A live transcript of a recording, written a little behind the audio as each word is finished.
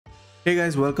Hey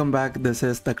guys, welcome back. This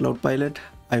is the Cloud Pilot.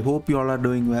 I hope you all are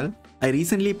doing well. I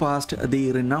recently passed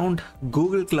the renowned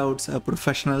Google Cloud's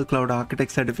Professional Cloud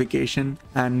Architect certification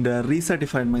and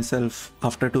recertified myself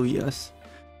after 2 years.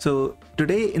 So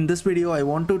today in this video, I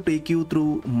want to take you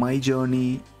through my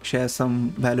journey, share some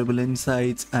valuable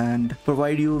insights, and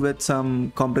provide you with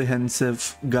some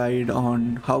comprehensive guide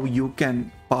on how you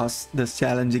can pass this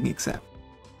challenging exam.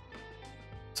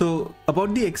 So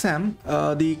about the exam,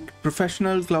 the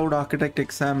Professional Cloud Architect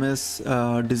exam is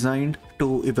designed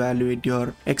to evaluate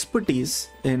your expertise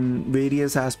in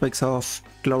various aspects of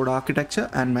cloud architecture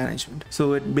and management.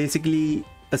 So it basically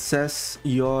assess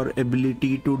your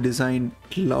ability to design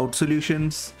cloud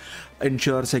solutions,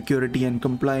 ensure security and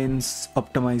compliance,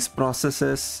 optimize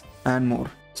processes, and more.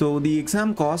 So the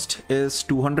exam cost is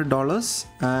 $200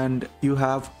 and you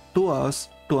have 2 hours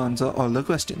to answer all the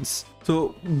questions.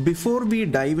 So before we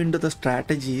dive into the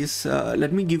strategies,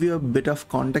 let me give you a bit of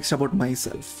context about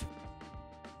myself.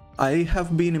 I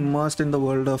have been immersed in the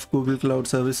world of Google Cloud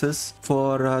Services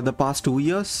for the past 2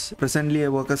 years. Presently, I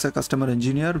work as a customer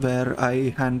engineer where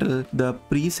I handle the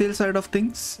pre-sale side of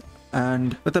things.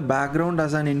 And with a background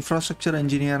as an infrastructure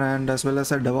engineer and as well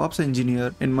as a DevOps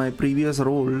engineer in my previous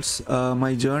roles,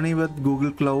 my journey with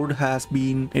Google Cloud has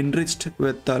been enriched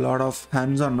with a lot of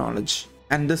hands-on knowledge.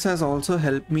 And this has also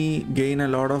helped me gain a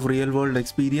lot of real-world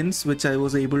experience, which I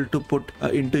was able to put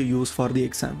into use for the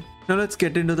exam. Now let's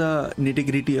get into the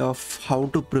nitty-gritty of how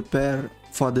to prepare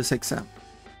for this exam.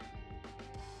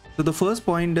 So the first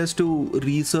point is to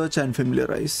research and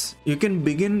familiarize. You can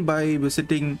begin by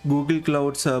visiting Google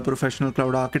Cloud's Professional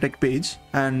Cloud Architect page,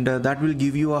 and that will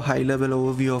give you a high-level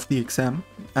overview of the exam.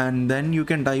 And then you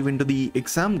can dive into the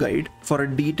exam guide for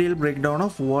a detailed breakdown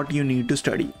of what you need to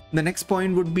study. The next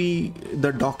point would be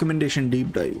the documentation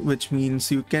deep dive, which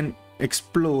means you can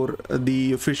explore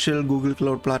the official Google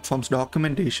Cloud Platform's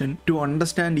documentation to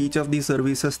understand each of these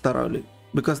services thoroughly,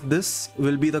 because this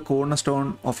will be the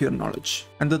cornerstone of your knowledge.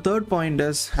 And the third point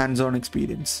is hands-on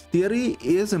experience. Theory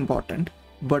is important,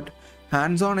 but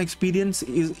hands-on experience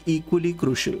is equally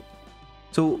crucial.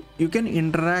 So you can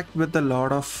interact with a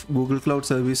lot of Google Cloud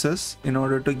services in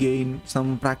order to gain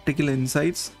some practical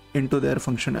insights into their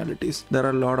functionalities. There are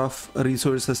a lot of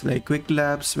resources like Quick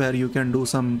Labs where you can do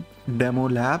some demo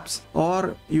labs,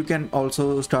 or you can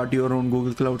also start your own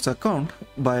Google Clouds account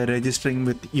by registering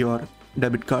with your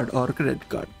debit card or credit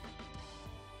card.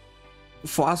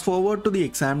 Fast forward to the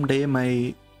exam day,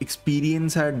 my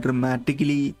experience had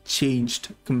dramatically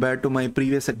changed compared to my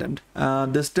previous attempt.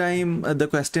 This time the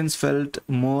questions felt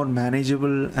more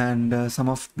manageable and some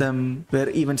of them were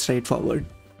even straightforward.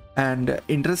 And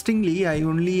interestingly, I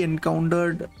only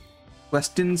encountered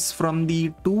questions from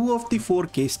the 2 of the 4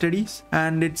 case studies,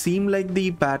 and it seemed like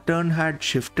the pattern had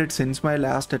shifted since my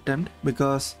last attempt,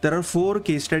 because there are 4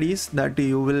 case studies that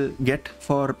you will get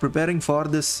for preparing for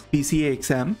this PCA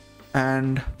exam,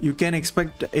 and you can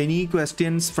expect any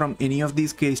questions from any of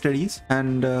these case studies,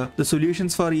 and the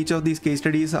solutions for each of these case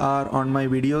studies are on my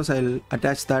videos. I'll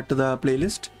attach that to the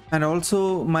playlist. And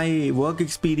also my work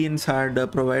experience had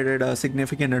provided a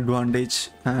significant advantage,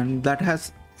 and that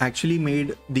has actually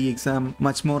made the exam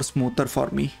much more smoother for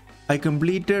me. I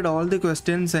completed all the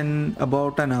questions in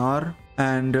about an hour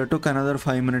and took another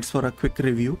 5 minutes for a quick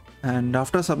review. And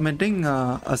after submitting,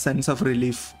 a sense of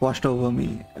relief washed over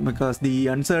me, because the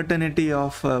uncertainty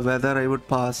of whether I would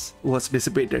pass was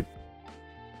dissipated.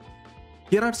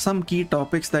 Here are some key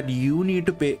topics that you need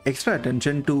to pay extra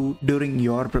attention to during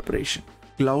your preparation.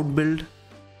 Cloud Build,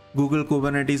 Google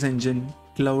Kubernetes Engine,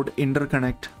 Cloud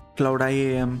Interconnect, Cloud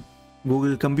IAM,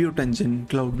 Google Compute Engine,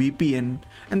 Cloud VPN,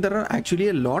 and there are actually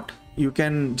a lot. You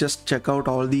can just check out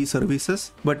all these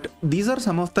services, but these are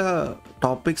some of the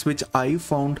topics which I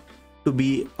found to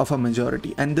be of a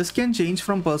majority, and this can change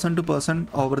from person to person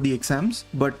over the exams,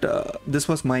 but this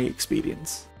was my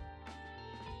experience.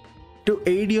 To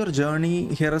aid your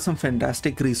journey, here are some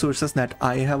fantastic resources that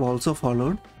I have also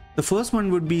followed. The first one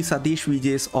would be Satish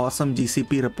Vijay's awesome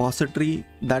GCP repository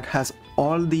that has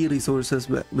all the resources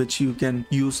which you can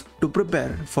use to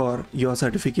prepare for your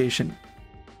certification.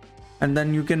 And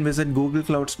then you can visit Google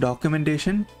Cloud's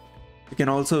documentation. You can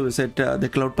also visit the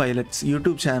Cloud Pilot's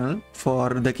YouTube channel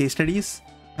for the case studies.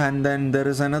 And then there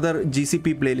is another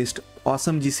GCP playlist,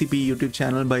 awesome GCP YouTube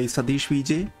channel by Satish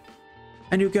Vijay.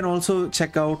 And you can also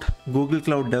check out Google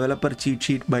Cloud Developer Cheat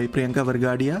Sheet by Priyanka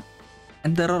Vargadia.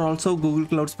 And there are also Google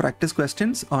Cloud's practice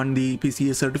questions on the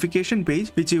PCA certification page,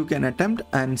 which you can attempt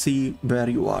and see where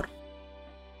you are.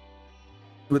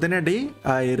 Within a day,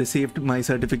 I received my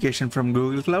certification from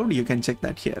Google Cloud. You can check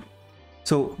that here.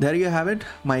 So there you have it,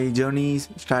 my journeys,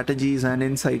 strategies and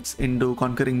insights into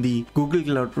conquering the Google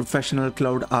Cloud Professional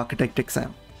Cloud Architect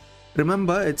exam.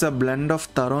 Remember, it's a blend of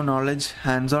thorough knowledge,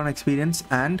 hands-on experience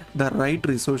and the right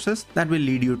resources that will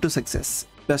lead you to success.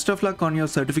 Best of luck on your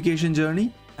certification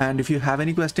journey, and if you have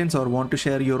any questions or want to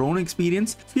share your own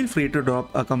experience, feel free to drop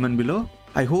a comment below.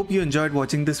 I hope you enjoyed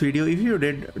watching this video. If you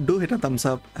did, do hit a thumbs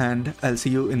up and I'll see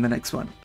you in the next one.